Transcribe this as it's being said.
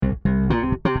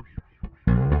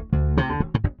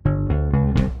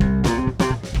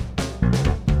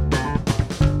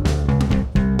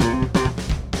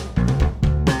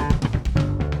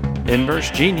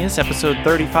Inverse Genius, episode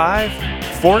 35,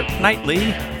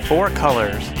 Fortnightly, Four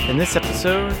Colors. In this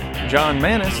episode, John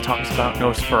Manis talks about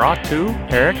Nosferatu,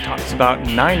 Eric talks about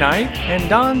Night, and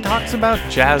Don talks about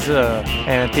Jazza.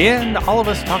 And at the end, all of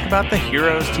us talk about the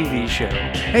Heroes TV show.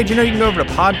 Hey, do you know you can go over to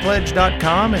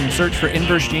podpledge.com and search for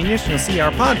Inverse Genius, and you'll see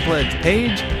our Podpledge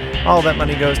page. All that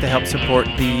money goes to help support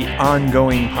the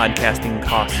ongoing podcasting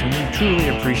costs, and we truly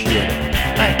appreciate it.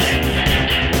 Thanks.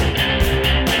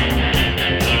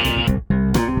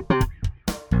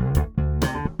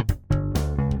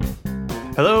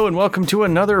 Hello and welcome to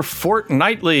another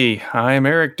Fortnightly. I'm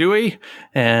Eric Dewey,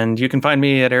 and you can find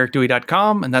me at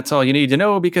ericdewey.com, and that's all you need to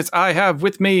know because I have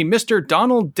with me Mr.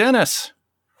 Donald Dennis.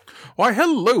 Why,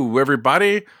 hello,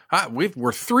 everybody.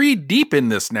 We're 3 deep in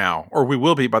this now, or we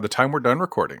will be by the time we're done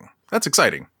recording. That's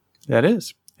exciting. That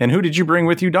is. And who did you bring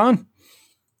with you, Don?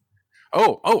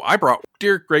 I brought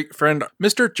dear great friend,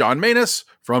 Mr. John Manis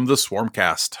from the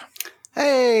Swarmcast.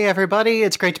 Hey, everybody.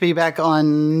 It's great to be back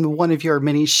on one of your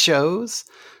mini shows.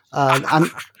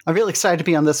 I'm really excited to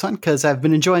be on this one because I've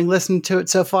been enjoying listening to it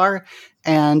so far.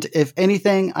 And if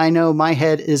anything, I know my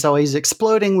head is always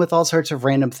exploding with all sorts of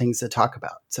random things to talk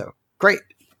about. So great.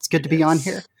 It's good to be on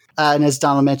here. And as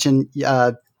Donald mentioned,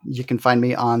 you can find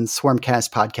me on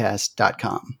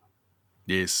swarmcastpodcast.com.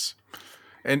 Yes.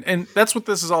 And that's what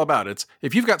this is all about. It's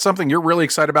if you've got something you're really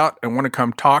excited about and want to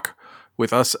come talk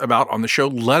with us about on the show,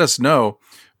 let us know,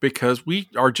 because we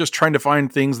are just trying to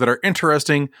find things that are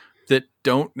interesting that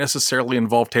don't necessarily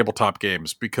involve tabletop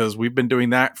games, because we've been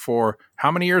doing that for how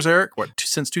many years, Eric?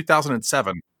 Since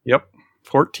 2007? Yep.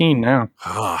 14 now.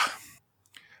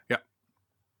 Yeah.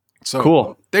 So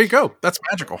cool. There you go. That's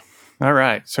magical. All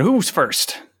right. So who's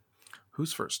first?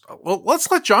 Who's first? Well, let's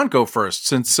let John go first,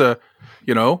 since,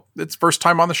 it's first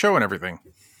time on the show and everything.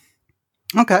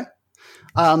 Okay.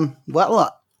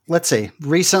 Let's see.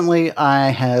 Recently, I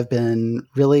have been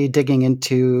really digging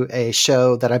into a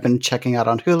show that I've been checking out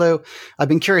on Hulu. I've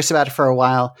been curious about it for a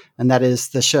while, and that is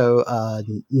the show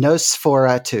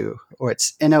Nosferatu, or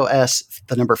it's N-O-S,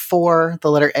 the number 4,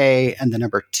 the letter A, and the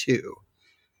number 2.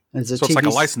 It's like a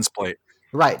license plate.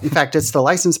 Right. In fact, it's the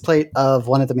license plate of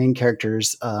one of the main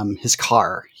characters, his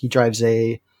car. He drives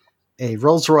a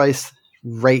Rolls-Royce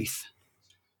Wraith.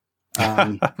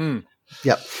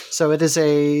 Yep. So it is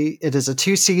a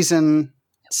 2-season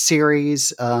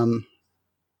series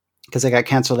because they got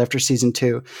canceled after season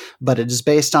 2, but it is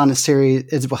based on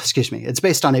it's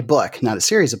based on a book, not a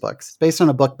series of books. It's based on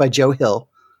a book by Joe Hill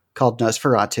called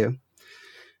Nosferatu.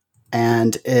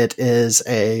 And it is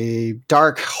a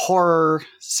dark horror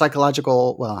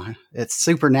it's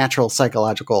supernatural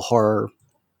psychological horror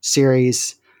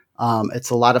series. It's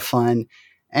a lot of fun.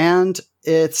 And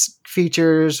it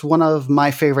features one of my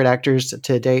favorite actors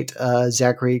to date,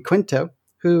 Zachary Quinto,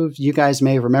 who you guys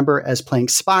may remember as playing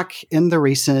Spock in the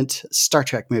recent Star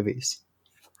Trek movies.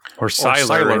 Or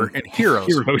Sylar in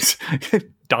Heroes.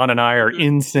 Don and I are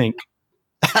in sync.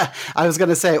 I was going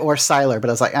to say or Sylar, but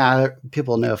I was like,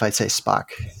 people know if I say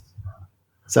Spock.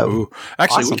 So,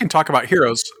 actually, awesome. We can talk about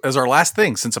Heroes as our last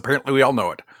thing, since apparently we all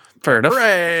know it. Fair enough.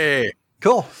 Hooray!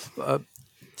 Cool.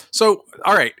 So,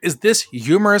 all right, is this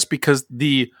humorous? Because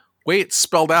the way it's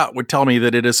spelled out would tell me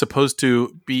that it is supposed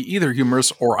to be either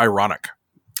humorous or ironic.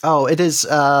 Oh, it is.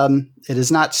 It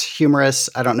is not humorous.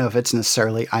 I don't know if it's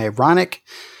necessarily ironic.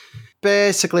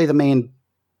 Basically, the main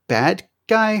bad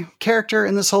guy character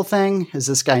in this whole thing is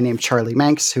this guy named Charlie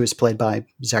Manx, who is played by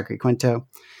Zachary Quinto.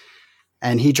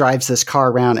 And he drives this car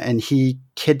around and he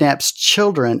kidnaps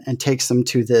children and takes them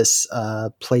to this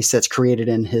place that's created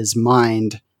in his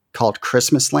mind called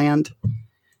Christmas Land.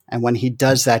 And when he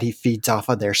does that, he feeds off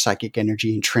of their psychic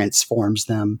energy and transforms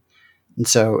them. And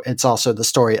so it's also the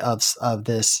story of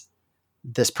this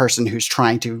person who's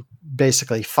trying to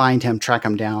basically find him, track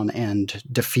him down, and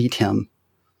defeat him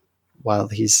while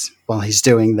he's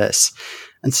doing this.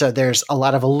 And so there's a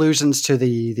lot of allusions to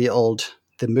the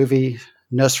movie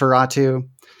Nosferatu.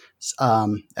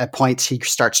 At points he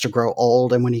starts to grow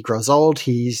old, and when he grows old,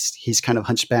 he's kind of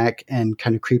hunchback and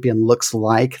kind of creepy and looks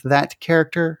like that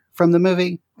character from the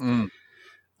movie.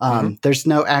 There's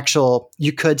no actual,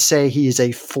 you could say he is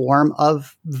a form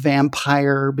of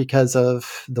vampire because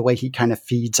of the way he kind of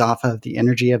feeds off of the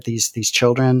energy of these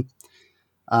children.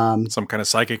 Some kind of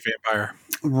psychic vampire.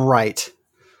 Right.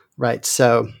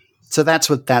 So that's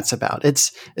what that's about.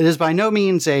 It is by no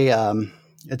means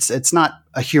it's not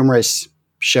a humorous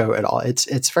show at all.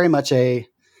 It's very much a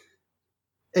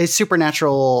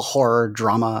supernatural horror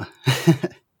drama.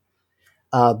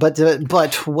 But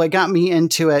what got me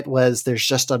into it was there's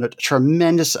just a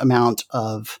tremendous amount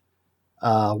of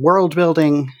world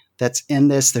building that's in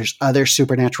this. There's other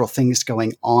supernatural things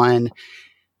going on.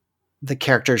 the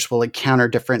characters will encounter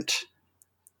different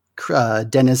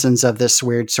denizens of this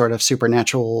weird sort of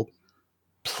supernatural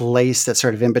place that's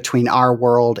sort of in between our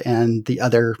world and the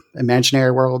other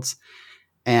imaginary worlds.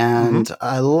 And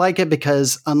I like it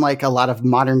because, unlike a lot of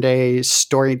modern day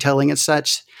storytelling and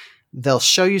such, they'll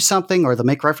show you something or they'll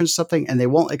make reference to something and they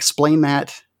won't explain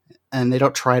that, and they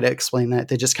don't try to explain that.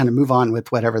 They just kind of move on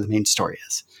with whatever the main story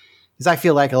is. Because I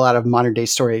feel like a lot of modern day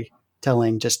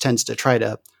storytelling just tends to try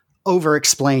to over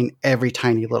explain every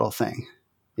tiny little thing,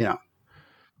 you know.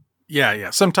 Yeah.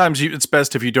 Sometimes it's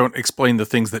best if you don't explain the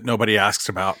things that nobody asks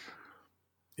about,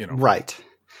 you know. Right.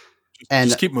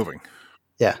 Just keep moving.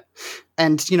 Yeah.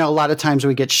 And, you know, a lot of times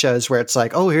we get shows where it's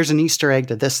like, oh, here's an Easter egg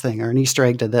to this thing or an Easter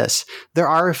egg to this. There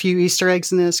are a few Easter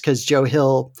eggs in this because Joe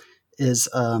Hill is,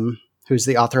 who's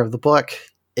the author of the book,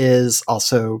 is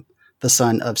also the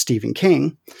son of Stephen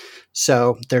King.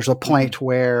 So there's a point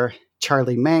where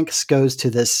Charlie Manx goes to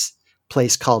this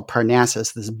place called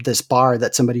Parnassus, this bar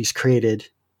that somebody's created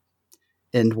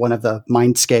in one of the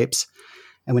mindscapes.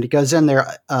 And when he goes in there,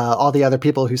 all the other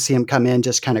people who see him come in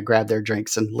just kind of grab their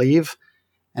drinks and leave.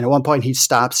 And at one point he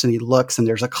stops and he looks, and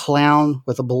there's a clown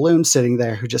with a balloon sitting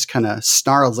there who just kind of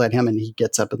snarls at him, and he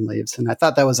gets up and leaves. And I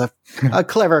thought that was a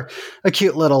clever, a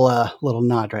cute little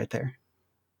nod right there.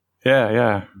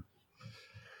 Yeah.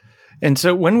 And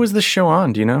so when was this show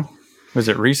on? Do you know? Was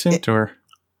it recent or?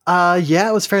 Yeah,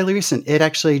 it was fairly recent. It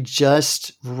actually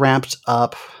just ramped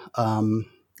up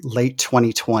late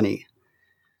 2020.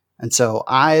 And so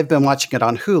I've been watching it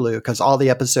on Hulu because all the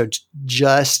episodes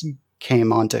just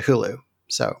came onto Hulu.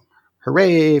 So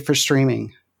hooray for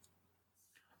streaming.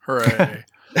 Hooray.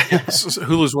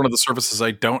 Hulu is one of the services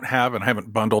I don't have, and I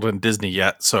haven't bundled in Disney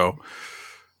yet. So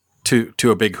to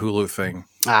a big Hulu thing.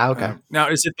 Okay. Now,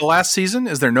 is it the last season?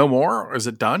 Is there no more, or is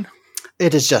it done?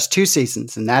 It is just 2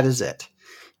 seasons, and that is it.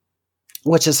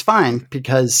 Which is fine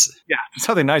because... Yeah, there's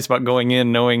something nice about going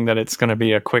in knowing that it's going to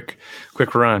be a quick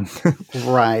run.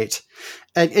 Right.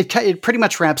 It pretty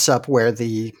much wraps up where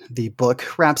the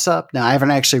book wraps up. Now, I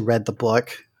haven't actually read the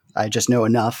book. I just know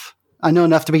enough. I know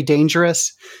enough to be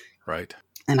dangerous. Right.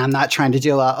 And I'm not trying to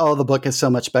do, the book is so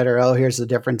much better. Oh, here's the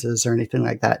differences or anything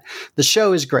like that. The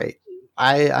show is great.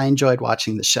 I enjoyed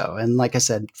watching the show. And like I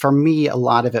said, for me, a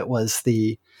lot of it was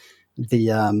the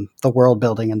world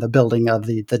building and the building of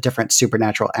the different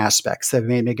supernatural aspects that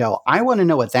made me go, I want to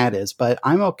know what that is, but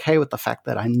I'm okay with the fact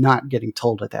that I'm not getting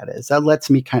told what that is. That lets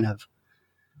me kind of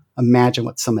imagine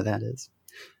what some of that is.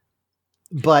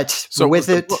 But so with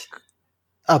it,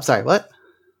 sorry, what?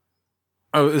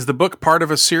 Oh, is the book part of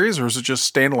a series, or is it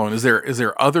just standalone? Is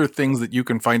there other things that you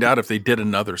can find out if they did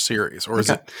another series, or is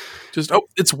it just,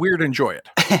 it's weird, enjoy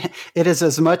it? It is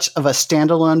as much of a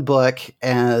standalone book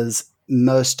as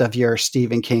most of your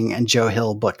Stephen King and Joe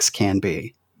Hill books can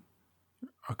be.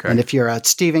 Okay. And if you're a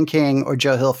Stephen King or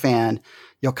Joe Hill fan,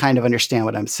 you'll kind of understand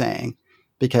what I'm saying,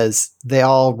 because they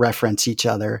all reference each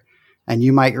other, and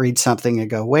you might read something and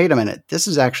go, wait a minute, this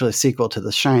is actually a sequel to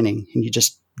The Shining, and you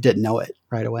just didn't know it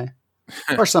right away.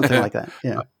 Or something like that.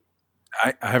 Yeah.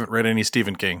 I haven't read any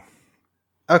Stephen King.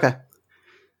 Okay.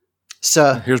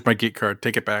 So here's my geek card.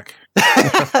 Take it back.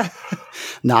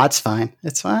 No, it's fine.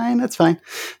 It's fine. It's fine.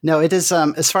 No, it is.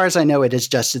 As far as I know, it is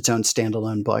just its own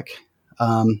standalone book.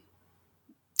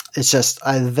 It's just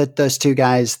that those two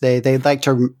guys, they like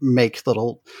to make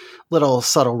little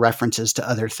subtle references to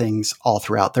other things all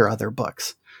throughout their other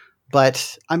books.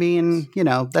 But I mean,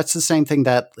 that's the same thing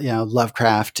that,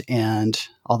 Lovecraft and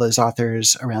all those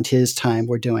authors around his time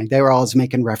were doing. They were always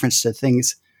making reference to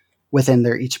things within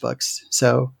their each books.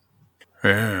 So,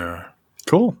 yeah,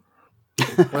 cool.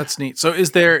 That's neat. So,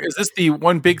 is this the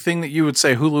one big thing that you would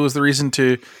say Hulu is the reason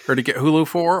to get Hulu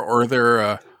for, or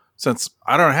there? Since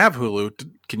I don't have Hulu,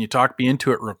 can you talk me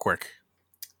into it real quick?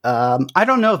 I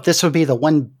don't know if this would be the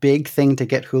one big thing to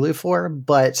get Hulu for,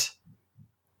 but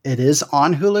it is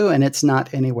on Hulu and it's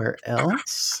not anywhere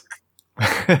else.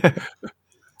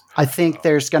 I think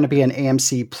there's going to be an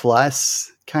AMC Plus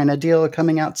kind of deal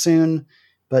coming out soon.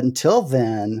 But until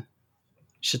then,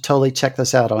 you should totally check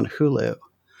this out on Hulu.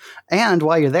 And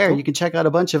while you're there, you can check out a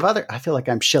bunch of other... I feel like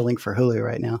I'm shilling for Hulu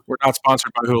right now. We're not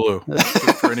sponsored by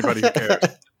Hulu. For anybody who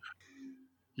cares.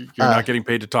 You're not getting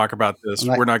paid to talk about this.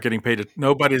 We're not getting paid.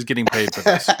 Nobody's getting paid for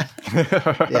this.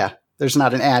 Yeah. There's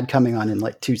not an ad coming on in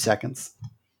like 2 seconds.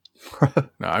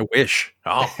 No, I wish.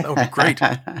 Oh, that would be great.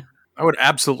 I would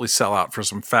absolutely sell out for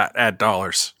some fat ad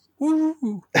dollars.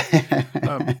 Woo!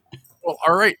 Well,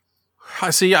 all right.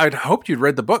 I see. I'd hoped you'd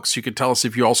read the book so you could tell us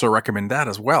if you also recommend that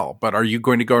as well. But are you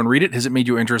going to go and read it? Has it made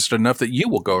you interested enough that you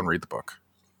will go and read the book?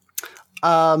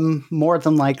 More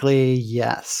than likely,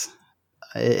 yes.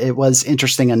 It was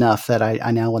interesting enough that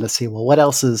I now want to see, well, what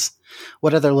else is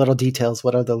what other little details,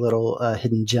 what other little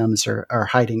hidden gems are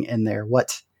hiding in there?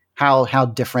 How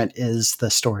different is the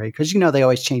story? Because they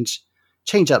always change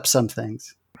up some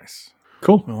things. Nice.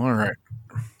 Cool. Well, all right.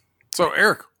 So,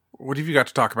 Eric, what have you got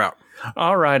to talk about?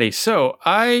 Alrighty. So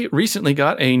I recently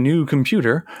got a new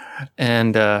computer,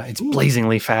 and it's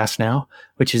blazingly fast now,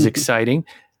 which is exciting.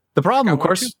 The problem, of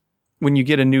course, when you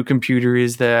get a new computer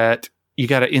is that you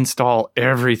got to install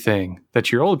everything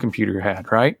that your old computer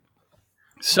had, right?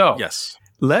 So Yes.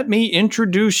 let me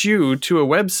introduce you to a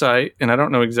website, and I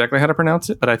don't know exactly how to pronounce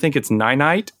it, but I think it's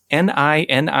Ninite,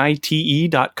 NINITE.com.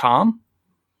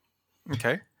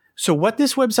 Okay. So what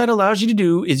this website allows you to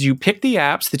do is you pick the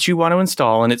apps that you want to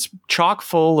install, and it's chock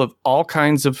full of all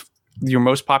kinds of your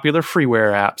most popular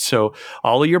freeware apps. So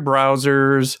all of your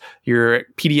browsers, your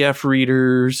PDF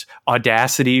readers,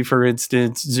 Audacity, for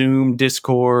instance, Zoom,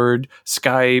 Discord,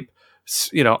 Skype,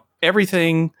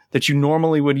 everything that you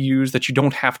normally would use that you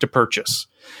don't have to purchase.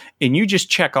 And you just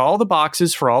check all the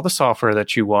boxes for all the software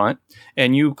that you want,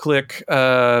 and you click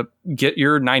get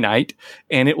your Ninite,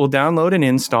 and it will download an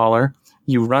installer.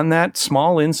 You run that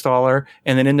small installer,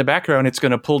 and then in the background, it's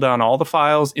going to pull down all the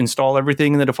files, install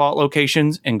everything in the default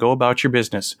locations, and go about your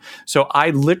business. So I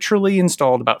literally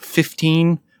installed about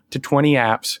 15 to 20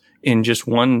 apps in just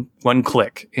one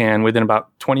click. And within about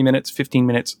 20 minutes, 15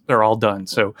 minutes, they're all done.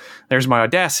 So there's my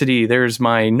Audacity, there's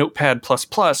my Notepad++,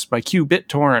 my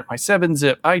QBitTorrent, my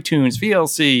 7-Zip, iTunes,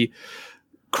 VLC,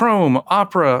 Chrome,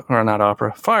 Opera, or not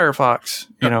Opera, Firefox,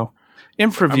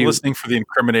 InfraView. I'm listening for the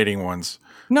incriminating ones.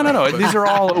 No. These are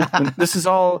all open. This is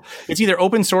all, it's either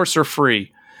open source or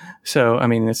free. So, I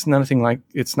mean, it's nothing like,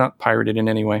 it's not pirated in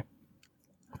any way.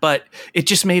 But it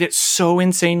just made it so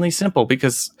insanely simple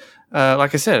because,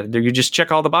 like I said, you just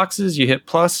check all the boxes, you hit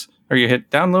plus, or you hit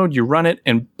download, you run it,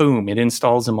 and boom, it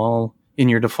installs them all in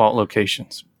your default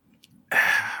locations.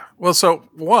 Well, so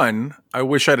one, I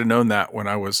wish I'd have known that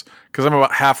because I'm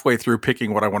about halfway through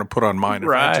picking what I want to put on mine.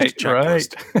 Right.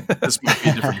 This might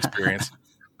be a different experience.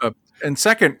 And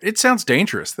second, it sounds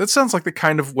dangerous. That sounds like the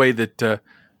kind of way that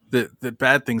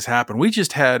bad things happen. We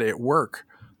just had at work,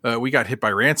 we got hit by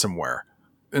ransomware.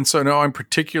 And so now I'm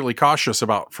particularly cautious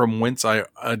about from whence I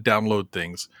download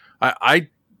things.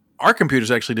 Our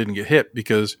computers actually didn't get hit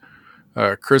because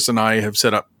Chris and I have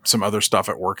set up some other stuff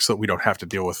at work so that we don't have to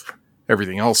deal with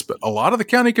everything else. But a lot of the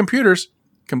county computers,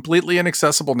 completely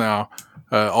inaccessible now,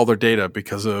 all their data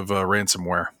because of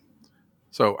ransomware.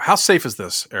 So how safe is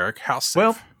this, Eric? How safe?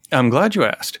 Well, I'm glad you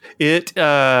asked.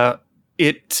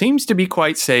 It seems to be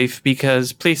quite safe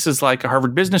because places like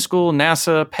Harvard Business School,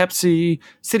 NASA, Pepsi,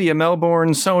 City of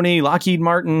Melbourne, Sony, Lockheed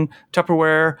Martin,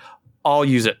 Tupperware, all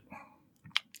use it.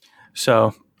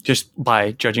 So just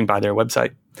judging by their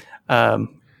website.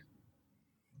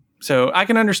 So I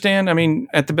can understand. I mean,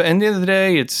 at the end of the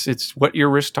day, it's what your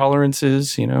risk tolerance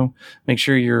is. Make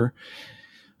sure your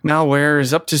malware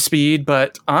is up to speed.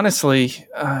 But honestly,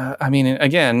 I mean,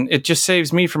 again, it just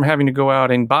saves me from having to go out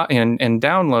and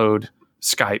download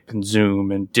Skype and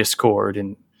Zoom and Discord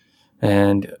and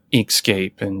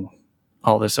Inkscape and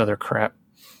all this other crap.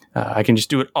 I can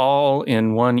just do it all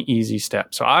in one easy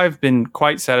step. So I've been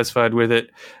quite satisfied with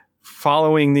it.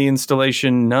 Following the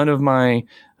installation, none of my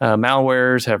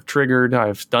malwares have triggered.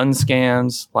 I've done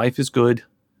scans. Life is good.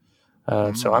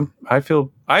 So I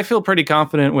feel pretty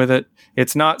confident with it.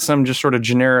 It's not some just sort of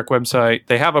generic website.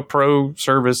 They have a pro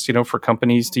service, for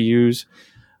companies to use,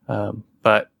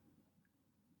 but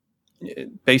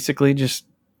it basically just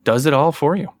does it all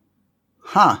for you.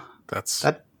 Huh. That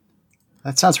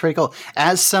sounds pretty cool.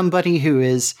 As somebody who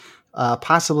is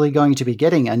possibly going to be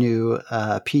getting a new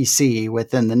PC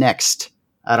within the next,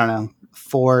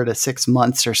 4 to 6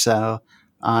 months or so,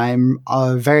 I'm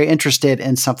very interested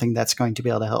in something that's going to be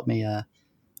able to help me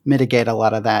mitigate a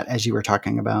lot of that, as you were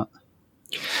talking about.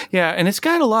 Yeah, and it's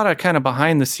got a lot of kind of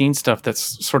behind-the-scenes stuff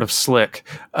that's sort of slick.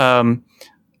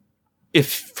 If,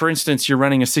 for instance, you're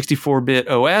running a 64-bit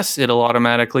OS, it'll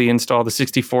automatically install the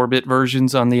 64-bit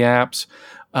versions on the apps.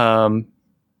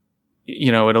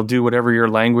 It'll do whatever your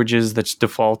language is that's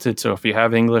defaulted. So if you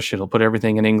have English, it'll put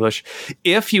everything in English.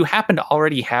 If you happen to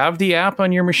already have the app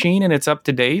on your machine and it's up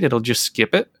to date, it'll just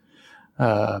skip it,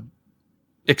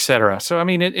 etc. So, I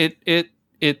mean,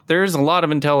 there's a lot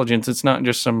of intelligence. It's not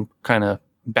just some kind of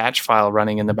batch file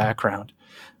running in the background.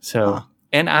 So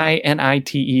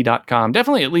NINITE.com.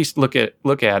 Definitely at least look at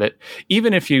it.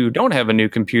 Even if you don't have a new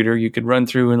computer, you could run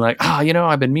through and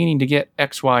I've been meaning to get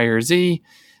X, Y, or Z.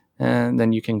 And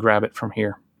then you can grab it from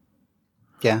here.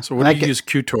 Yeah. So what do you use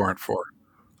QTorrent for?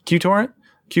 QTorrent?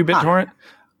 QBitTorrent?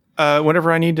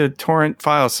 Whenever I need to torrent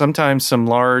files, sometimes some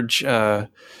large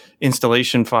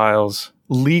installation files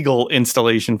legal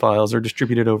installation files are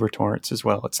distributed over torrents as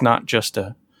well. It's not just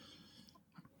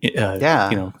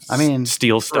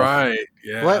steal stuff. Right.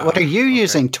 Yeah. What are you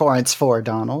using torrents for,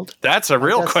 Donald? That's a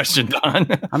real question, Don.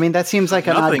 I mean, that seems like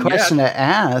an odd question to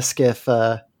ask if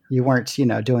you weren't,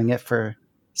 doing it for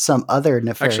some other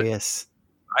nefarious.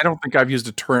 Actually, I don't think I've used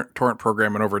a torrent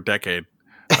program in over a decade.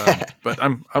 But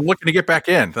I'm looking to get back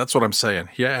in. That's what I'm saying.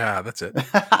 Yeah, that's it.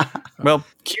 Well,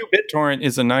 QBitTorrent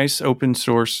is a nice open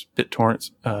source BitTorrent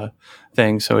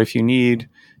thing. So if you need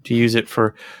to use it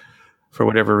for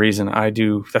whatever reason,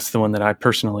 that's the one that I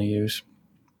personally use.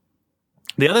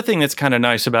 The other thing that's kind of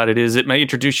nice about it is it may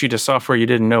introduce you to software you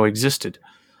didn't know existed.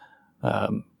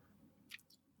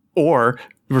 Or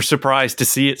we're surprised to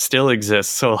see it still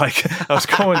exists. So like I was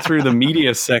going through the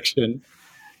media section,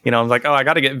 I'm like, I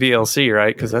got to get VLC,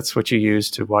 right? Because that's what you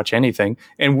use to watch anything.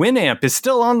 And Winamp is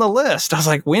still on the list. I was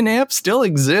like, Winamp still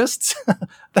exists?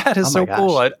 That is so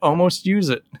cool. I'd almost use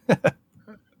it. Yeah.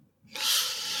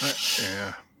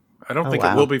 I don't think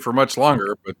it will be for much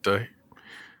longer, but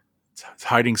it's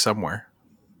hiding somewhere.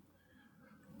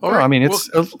 I mean,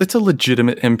 it's a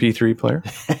legitimate MP3 player.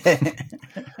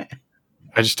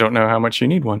 I just don't know how much you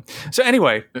need one. So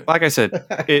anyway, like I said,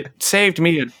 it saved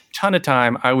me a ton of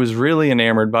time. I was really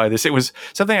enamored by this. It was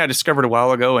something I discovered a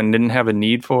while ago and didn't have a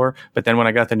need for. But then when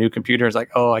I got the new computer, I was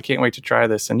like, I can't wait to try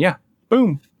this. And yeah,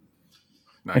 boom.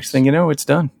 Nice. Next thing you know, it's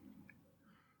done.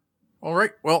 All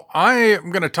right. Well, I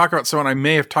am going to talk about someone I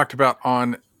may have talked about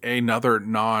on another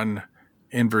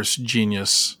non-Inverse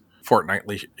Genius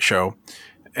fortnightly show.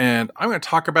 And I'm going to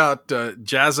talk about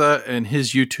Jazza and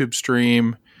his YouTube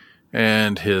stream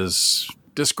and his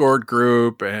Discord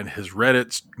group and his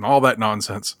Reddit and all that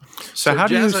nonsense. So how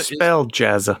do you spell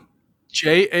Jazza?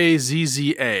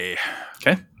 Jazza.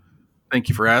 Okay. Thank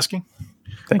you for asking.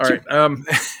 Thank you. All right.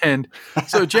 And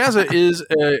so Jazza is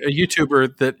a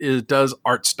YouTuber that does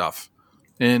art stuff.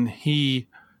 And he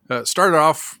started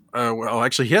off,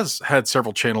 actually he has had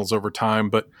several channels over time,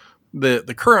 but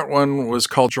the current one was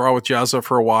called Draw with Jazza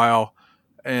for a while.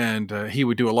 And he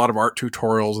would do a lot of art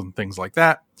tutorials and things like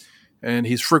that. And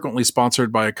he's frequently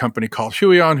sponsored by a company called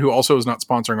Huion, who also is not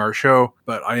sponsoring our show,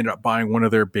 but I ended up buying one of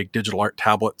their big digital art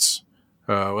tablets.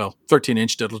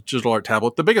 13-inch digital art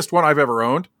tablet, the biggest one I've ever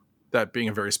owned, that being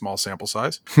a very small sample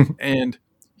size. And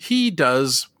he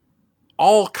does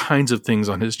all kinds of things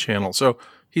on his channel. So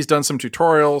he's done some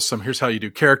tutorials, here's how you do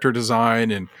character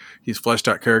design, and he's fleshed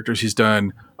out characters. He's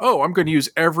done, I'm going to use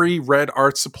every red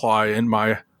art supply in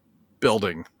my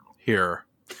building here.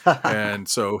 And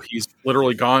so he's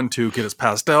literally gone to get his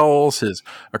pastels, his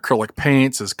acrylic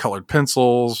paints, his colored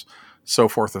pencils, so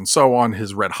forth and so on,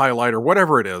 his red highlighter,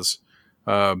 whatever it is,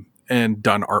 and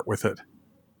done art with it.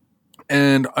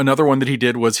 And another one that he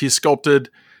did was he sculpted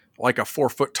like a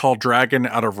 4-foot tall dragon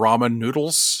out of ramen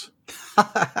noodles.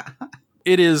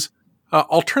 It is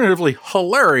alternatively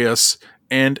hilarious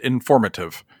and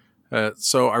informative.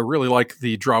 So I really like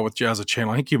the Draw with Jazza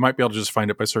channel. I think you might be able to just find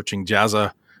it by searching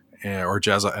Jazza or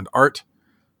Jazza and Art.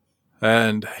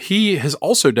 And he has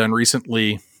also done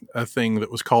recently a thing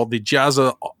that was called the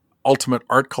Jazza Ultimate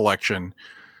Art Collection,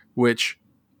 which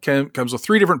comes with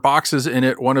 3 different boxes in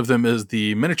it. One of them is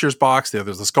the miniatures box, the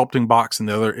other is the sculpting box, and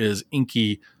the other is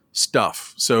inky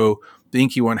stuff. So the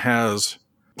inky one has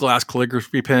glass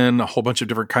calligraphy pen, a whole bunch of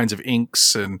different kinds of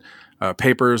inks and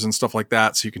papers and stuff like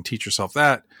that, so you can teach yourself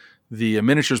that. The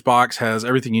miniatures box has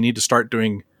everything you need to start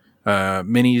doing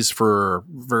minis for a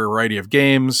variety of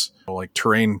games, like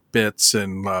terrain bits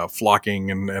and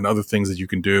flocking and other things that you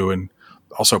can do, and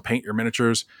also paint your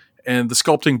miniatures. And the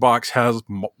sculpting box has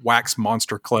wax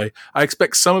monster clay. I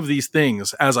expect some of these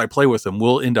things, as I play with them,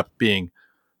 will end up being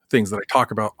things that I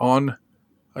talk about on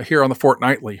here on the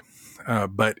Fortnightly.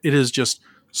 But it is just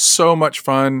so much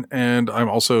fun, and I'm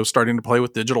also starting to play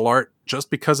with digital art just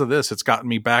because of this. It's gotten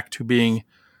me back to being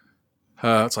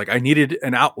it's like I needed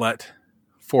an outlet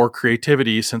for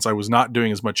creativity since I was not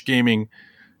doing as much gaming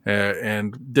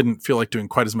and didn't feel like doing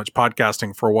quite as much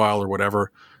podcasting for a while or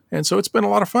whatever. And so it's been a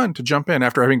lot of fun to jump in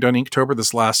after having done Inktober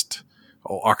this last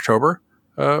October,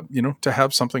 to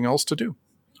have something else to do.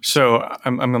 So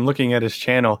I'm looking at his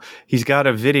channel. He's got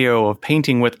a video of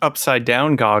painting with upside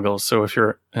down goggles. So if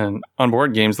you're an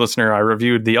Onboard Games listener, I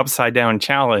reviewed the upside down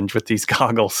challenge with these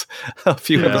goggles a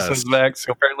few episodes back.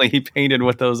 So apparently he painted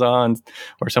with those on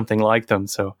or something like them.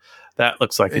 So that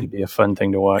looks like it'd be a fun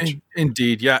thing to watch.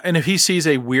 Indeed, yeah. And if he sees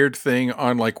a weird thing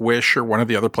on like Wish or one of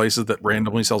the other places that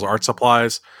randomly sells art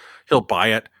supplies, he'll buy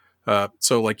it.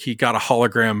 So like he got a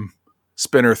hologram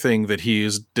spinner thing that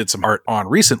did some art on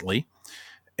recently.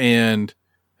 And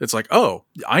it's like, oh,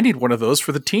 I need one of those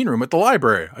for the teen room at the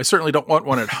library. I certainly don't want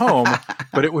one at home,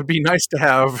 but it would be nice to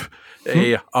have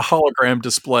a hologram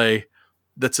display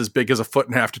that's as big as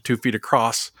 1.5 to 2 feet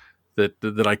across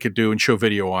that I could do and show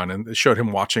video on. And it showed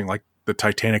him watching like the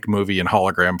Titanic movie in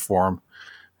hologram form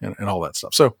and all that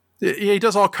stuff. So he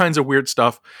does all kinds of weird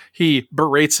stuff. He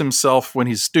berates himself when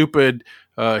he's stupid.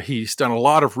 He's done a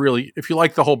lot of really, if you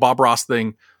like the whole Bob Ross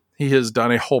thing, he has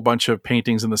done a whole bunch of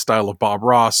paintings in the style of Bob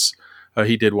Ross.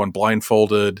 He did one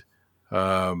blindfolded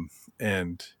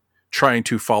and trying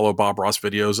to follow Bob Ross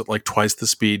videos at like twice the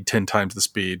speed, 10 times the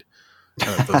speed,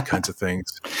 those kinds of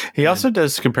things. He also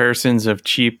does comparisons of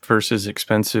cheap versus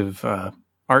expensive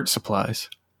art supplies.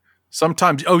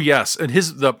 Sometimes, oh yes. And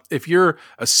if you're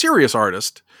a serious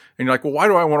artist and you're like, well, why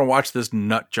do I want to watch this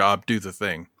nut job do the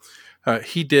thing?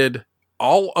 He did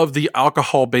all of the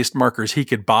alcohol-based markers he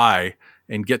could buy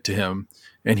and get to him.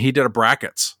 And he did a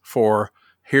brackets for,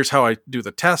 here's how I do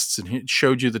the tests. And he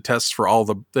showed you the tests for all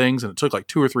the things. And it took like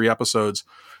 2 or 3 episodes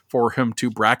for him to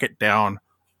bracket down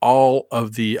all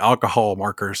of the alcohol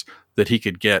markers that he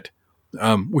could get,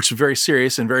 which is very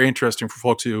serious and very interesting for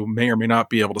folks who may or may not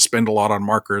be able to spend a lot on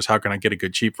markers. How can I get a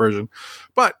good cheap version?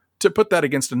 But to put that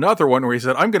against another one where he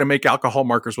said, I'm going to make alcohol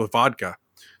markers with vodka,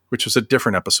 which was a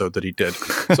different episode that he did.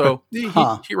 So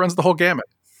he runs the whole gamut.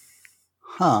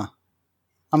 Huh.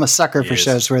 I'm a sucker for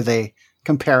shows where they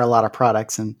compare a lot of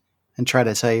products and try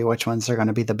to tell you which ones are going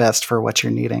to be the best for what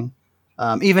you're needing.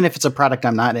 Even if it's a product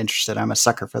I'm not interested, I'm a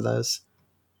sucker for those.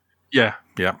 Yeah.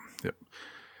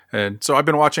 And so I've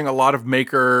been watching a lot of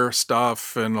maker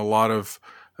stuff and a lot of,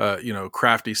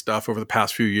 crafty stuff over the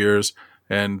past few years.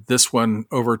 And this one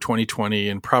over 2020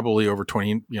 and probably over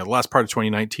the last part of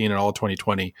 2019 and all of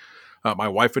 2020, my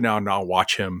wife would now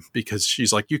watch him because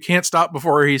she's like, you can't stop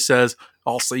before he says,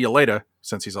 I'll see you later,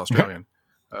 since he's Australian.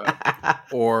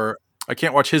 Or I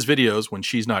can't watch his videos when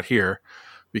she's not here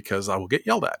because I will get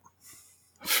yelled at.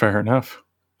 Fair enough.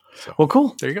 So, well,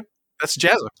 cool. There you go. That's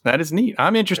Jazza. That is neat.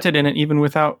 I'm interested in it even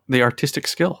without the artistic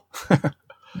skill.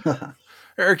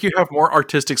 Eric, you have more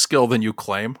artistic skill than you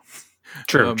claim.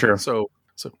 True. So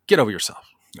get over yourself.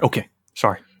 Okay.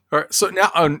 Sorry. All right. So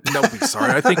now, no, be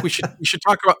sorry. I think we should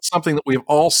talk about something that we've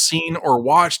all seen or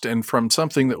watched, and from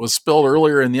something that was spilled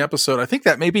earlier in the episode. I think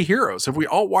that may be Heroes. Have we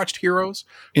all watched Heroes?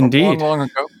 Indeed. Long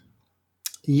ago.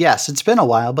 Yes, it's been a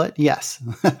while, but yes.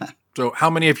 So, how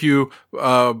many of you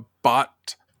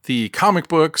bought the comic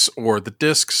books or the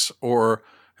discs, or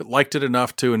liked it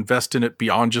enough to invest in it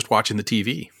beyond just watching the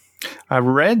TV? I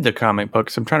read the comic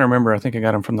books. I'm trying to remember. I think I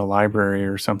got them from the library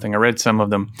or something. I read some of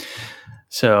them.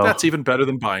 So that's even better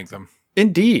than buying them.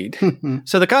 Indeed.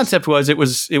 So the concept was it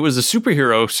was a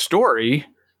superhero story,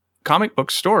 comic book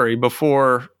story,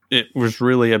 before it was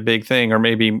really a big thing. Or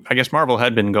maybe, I guess Marvel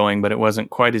had been going, but it wasn't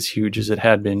quite as huge as it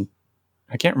had been.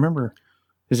 I can't remember.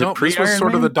 This was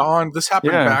sort of the dawn. This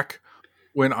happened back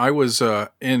when I was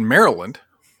in Maryland.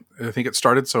 I think it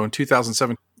started. So in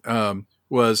 2007,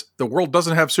 was the world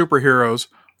doesn't have superheroes.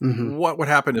 Mm-hmm. What would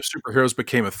happen if superheroes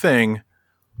became a thing?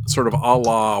 Sort of a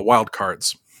la Wild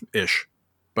Cards ish,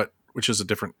 but which is a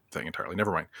different thing entirely.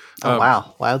 Never mind.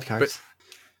 Wow. Wild Cards.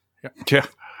 Yeah.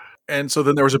 And so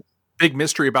then there was a big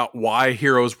mystery about why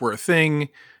heroes were a thing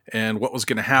and what was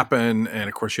going to happen. And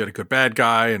of course you had a good bad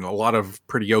guy and a lot of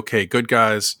pretty okay good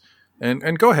guys.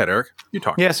 And go ahead, Eric, you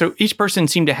talk. Yeah. So each person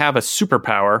seemed to have a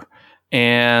superpower,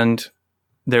 and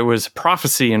there was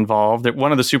prophecy involved. That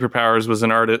one of the superpowers was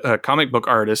a comic book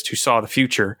artist who saw the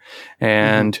future,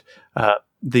 and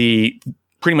pretty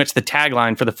much the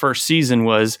tagline for the first season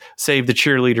was "Save the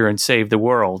cheerleader and save the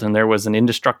world." And there was an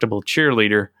indestructible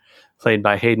cheerleader played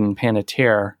by Hayden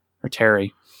Panettiere or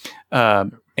Terry,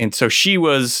 and so she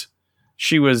was the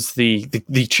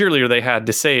cheerleader they had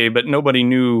to save, but nobody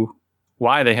knew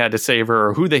why they had to save her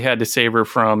or who they had to save her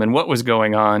from and what was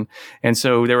going on. And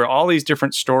so there were all these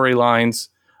different storylines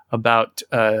about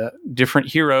different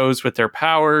heroes with their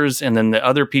powers, and then the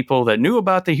other people that knew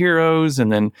about the heroes.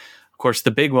 And then, of course,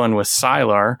 the big one was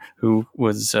Sylar, who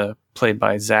was played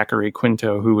by Zachary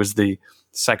Quinto, who was the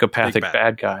psychopathic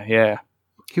bad guy. Yeah.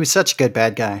 He was such a good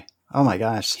bad guy. Oh, my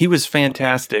gosh. He was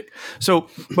fantastic. So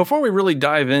before we really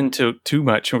dive into too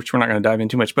much, which we're not going to dive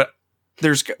into too much, but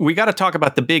we got to talk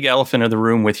about the big elephant of the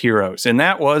room with Heroes. And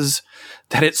that was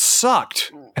that it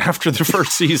sucked after the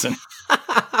first season.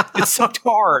 It sucked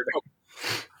hard.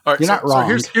 All right, You're not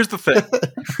wrong. So here's the thing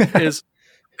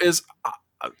is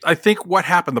I think what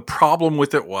happened, the problem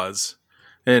with it was,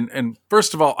 and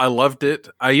first of all, I loved it.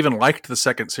 I even liked the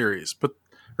second season.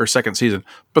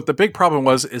 But the big problem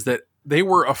is that they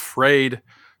were afraid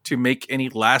to make any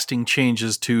lasting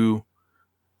changes to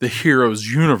the hero's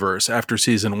universe after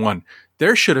season 1.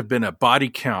 There should have been a body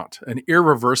count, an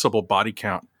irreversible body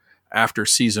count after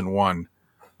season 1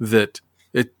 that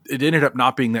it ended up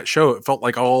not being that show. It felt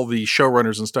like all the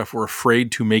showrunners and stuff were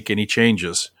afraid to make any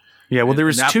changes. Yeah, well, there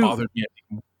was that two. bothered me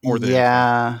more than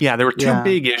Yeah. Yeah, there were two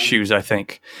big issues, I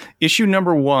think. Issue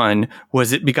number one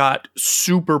was it got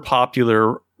super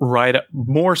popular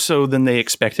more so than they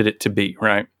expected it to be,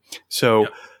 right? So,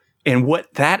 and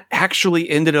what that actually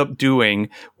ended up doing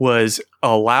was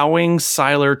allowing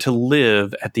Sylar to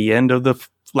live at the end of the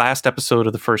last episode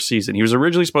of the first season. He was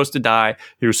originally supposed to die.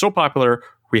 He was so popular,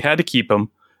 we had to keep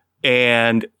him.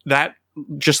 And that,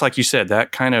 just like you said,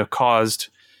 that kind of caused,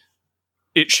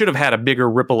 it should have had a bigger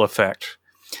ripple effect.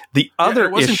 The other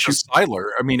it wasn't issue, just Sylar.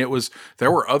 I mean,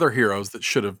 there were other heroes that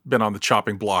should have been on the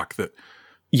chopping block that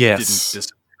didn't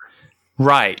disappear.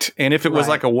 Right. And if it was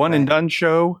like a one and done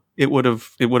show, it would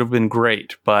have been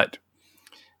great, but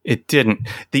it didn't.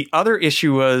 The other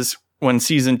issue was when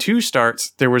season 2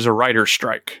 starts, there was a writer's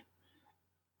strike.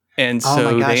 And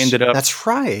so they ended up. That's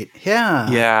right. Yeah.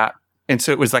 Yeah. And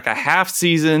so it was like a half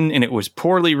season, and it was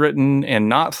poorly written and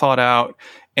not thought out,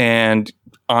 and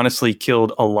honestly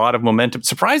killed a lot of momentum.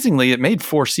 Surprisingly, it made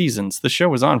 4 seasons. The show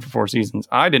was on for 4 seasons.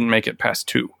 I didn't make it past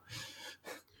 2.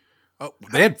 Oh,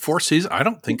 they had 4 seasons? I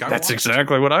don't think That's watched.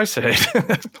 exactly what I said.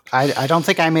 I don't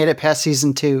think I made it past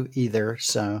season 2 either.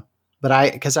 So,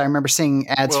 but because I remember seeing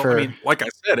ads for. I mean, like I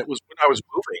said, it was when I was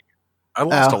moving. I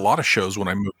lost a lot of shows when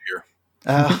I moved here.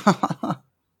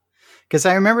 Because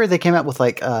I remember they came out with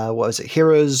what was it,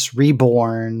 Heroes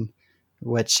Reborn,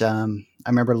 which I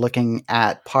remember looking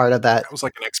at part of that. That was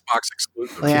like an Xbox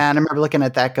exclusive. Yeah, and I remember looking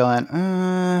at that going,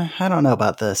 I don't know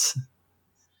about this.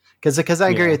 Because I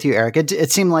agree with you, Eric.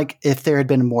 It seemed like if there had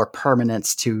been more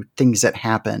permanence to things that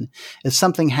happen, if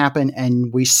something happened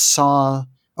and we saw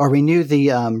or we knew the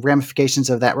ramifications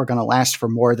of that were going to last for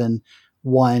more than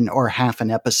one or half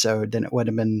an episode, then it would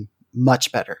have been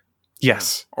much better.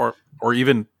 Yes. Or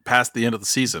even past the end of the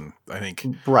season, I think.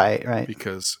 Right.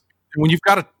 Because when you've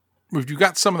got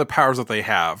some of the powers that they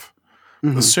have,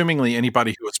 assumingly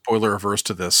anybody who is spoiler averse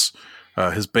to this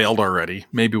has bailed already.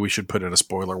 Maybe we should put in a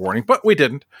spoiler warning, but we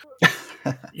didn't.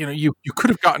 You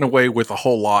could have gotten away with a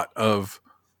whole lot of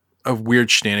weird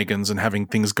shenanigans and having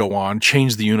things go on,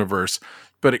 change the universe,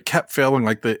 but it kept feeling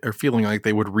like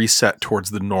they would reset towards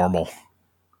the normal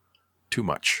too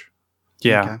much.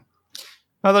 Yeah. Okay.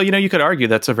 Although, you could argue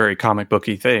that's a very comic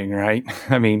booky thing, right?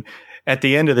 I mean, at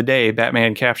the end of the day,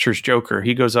 Batman captures Joker.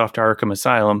 He goes off to Arkham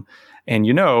Asylum, and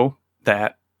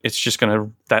that it's just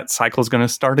that cycle is going to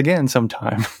start again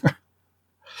sometime.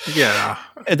 Yeah.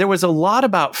 There was a lot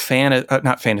about family in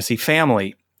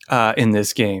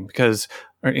this game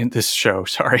in this show,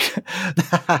 sorry.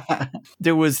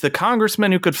 There was the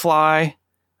congressman who could fly,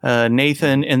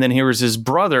 Nathan, and then here was his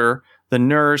brother, the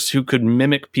nurse, who could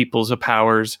mimic people's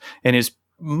powers, and his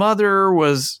mother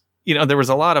was, there was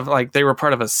a lot of they were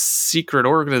part of a secret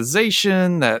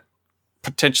organization that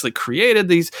potentially created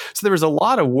these. So there was a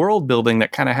lot of world building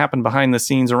that kind of happened behind the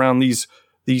scenes around these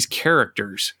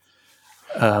characters.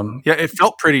 It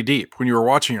felt pretty deep when you were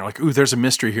watching. You're like, ooh, there's a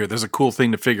mystery here. There's a cool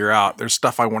thing to figure out. There's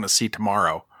stuff I want to see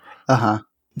tomorrow.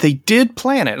 They did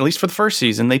plan it, at least for the first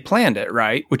season. They planned it,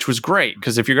 right? Which was great,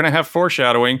 because if you're going to have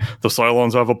foreshadowing, the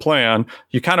Cylons have a plan.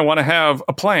 You kind of want to have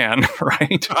a plan,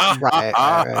 right?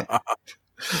 Right.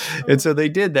 And so they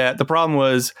did that. The problem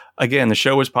was, again, the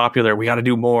show was popular. We got to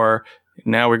do more.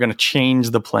 Now we're going to change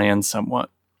the plan somewhat.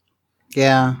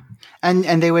 Yeah.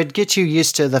 And they would get you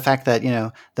used to the fact that,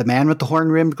 the man with the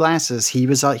horn-rimmed glasses, he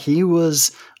was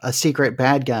a secret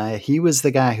bad guy. He was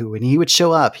the guy who, when he would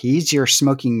show up, he's your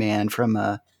smoking man from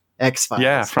X-Files.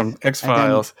 Yeah, from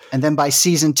X-Files. And then by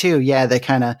season 2,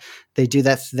 they do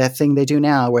that thing they do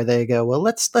now where they go, well,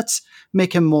 let's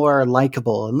make him more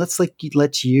likable, and let's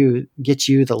get you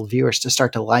the viewers to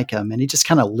start to like him. And he just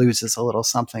kind of loses a little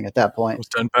something at that point. It was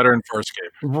done better in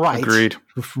Farscape. Right. Agreed.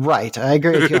 Right. I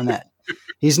agree with you on that.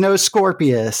 He's no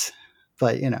Scorpius,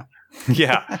 but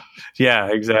Yeah,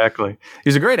 exactly.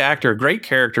 He's a great actor, great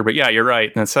character, but yeah, you're right.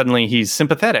 And then suddenly he's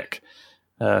sympathetic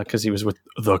because he was with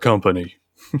the company.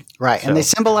 Right. So. And they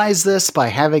symbolize this by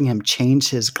having him change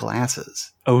his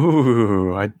glasses.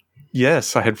 Oh, I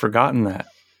had forgotten that.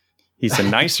 He's a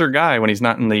nicer guy when he's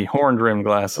not in the horn-rimmed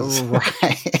glasses.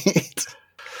 Right.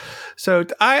 So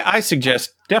I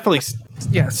suggest definitely,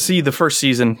 see the first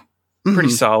season. Pretty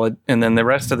solid. And then the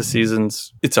rest of the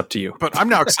seasons, it's up to you. But I'm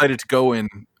now excited to go and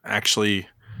actually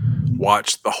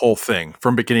watch the whole thing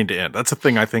from beginning to end. That's the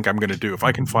thing I think I'm going to do. If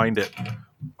I can find it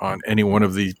on any one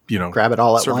of the, grab it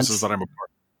all at services once. that I'm a part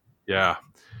of. Yeah.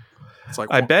 It's like,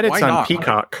 I bet it's on not?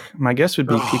 Peacock. My guess would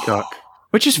be Peacock.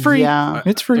 which is free. Yeah.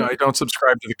 It's free. I don't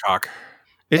subscribe to the cock.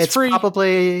 It's free.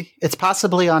 It's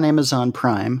possibly on Amazon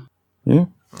Prime. Yeah.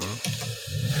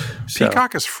 So,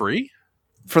 Peacock is free?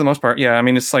 for the most part, yeah. I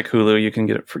mean, it's like Hulu. You can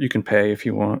get it. You can pay if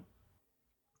you want.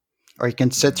 Or you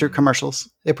can sit through commercials.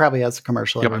 It probably has a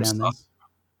commercial every now and then. I'm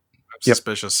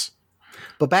suspicious.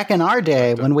 But back in our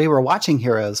day, when we were watching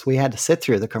Heroes, we had to sit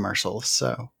through the commercials.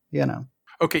 So,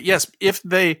 Okay, yes. If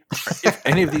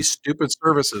any of these stupid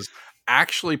services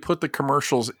actually put the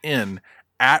commercials in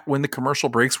at when the commercial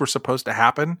breaks were supposed to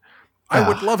happen, I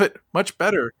would love it much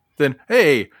better than,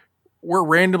 hey, we're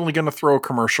randomly going to throw a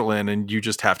commercial in and you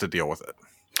just have to deal with it.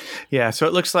 Yeah, so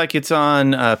it looks like it's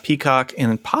on Peacock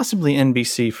and possibly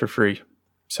NBC for free.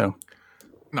 So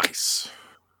Nice.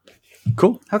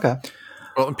 cool. Okay.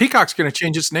 Well, and Peacock's going to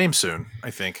change its name soon,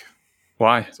 I think.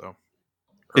 Why? So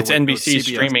It's NBC's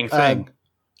CBS. streaming thing.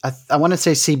 I want to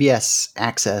say CBS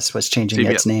Access was changing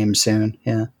its name soon.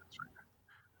 Yeah.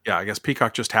 Yeah, I guess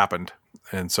Peacock just happened.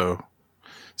 And so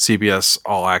CBS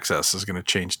All Access is going to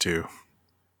change to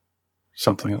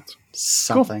Something else.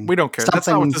 Something. We don't care. That's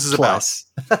not what this is plus.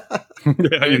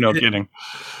 Yeah, you're not kidding.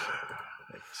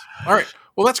 All right.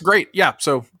 Well, that's great. Yeah.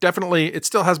 So definitely, it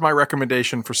still has my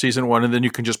recommendation for season 1, and then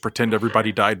you can just pretend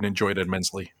everybody died and enjoyed it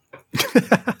immensely.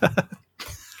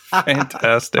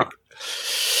 Fantastic.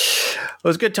 It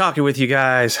was good talking with you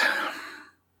guys.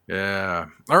 Yeah.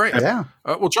 All right. Yeah.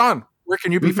 Well, John, where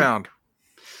can you be found?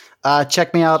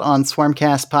 Check me out on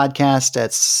Swarmcast Podcast.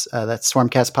 That's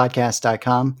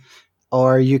swarmcastpodcast.com.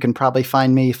 Or you can probably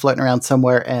find me floating around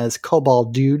somewhere as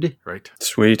Cobalt Dude. Right.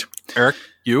 Sweet. Eric,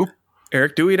 you?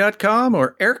 EricDewey.com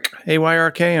or Eric,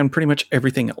 AYRK, on pretty much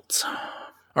everything else.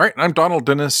 All right. I'm Donald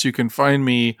Dennis. You can find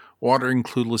me wandering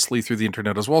cluelessly through the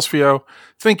internet as Wellsfio.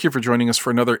 Thank you for joining us for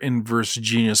another Inverse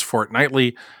Genius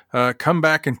Fortnightly. Come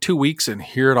back in 2 weeks and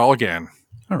hear it all again.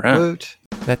 All right. Woot.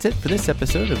 That's it for this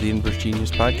episode of the Inverse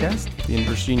Genius Podcast. The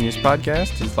Inverse Genius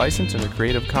Podcast is licensed under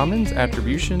Creative Commons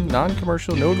Attribution,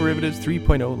 Non-Commercial, No Derivatives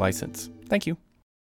 3.0 license. Thank you.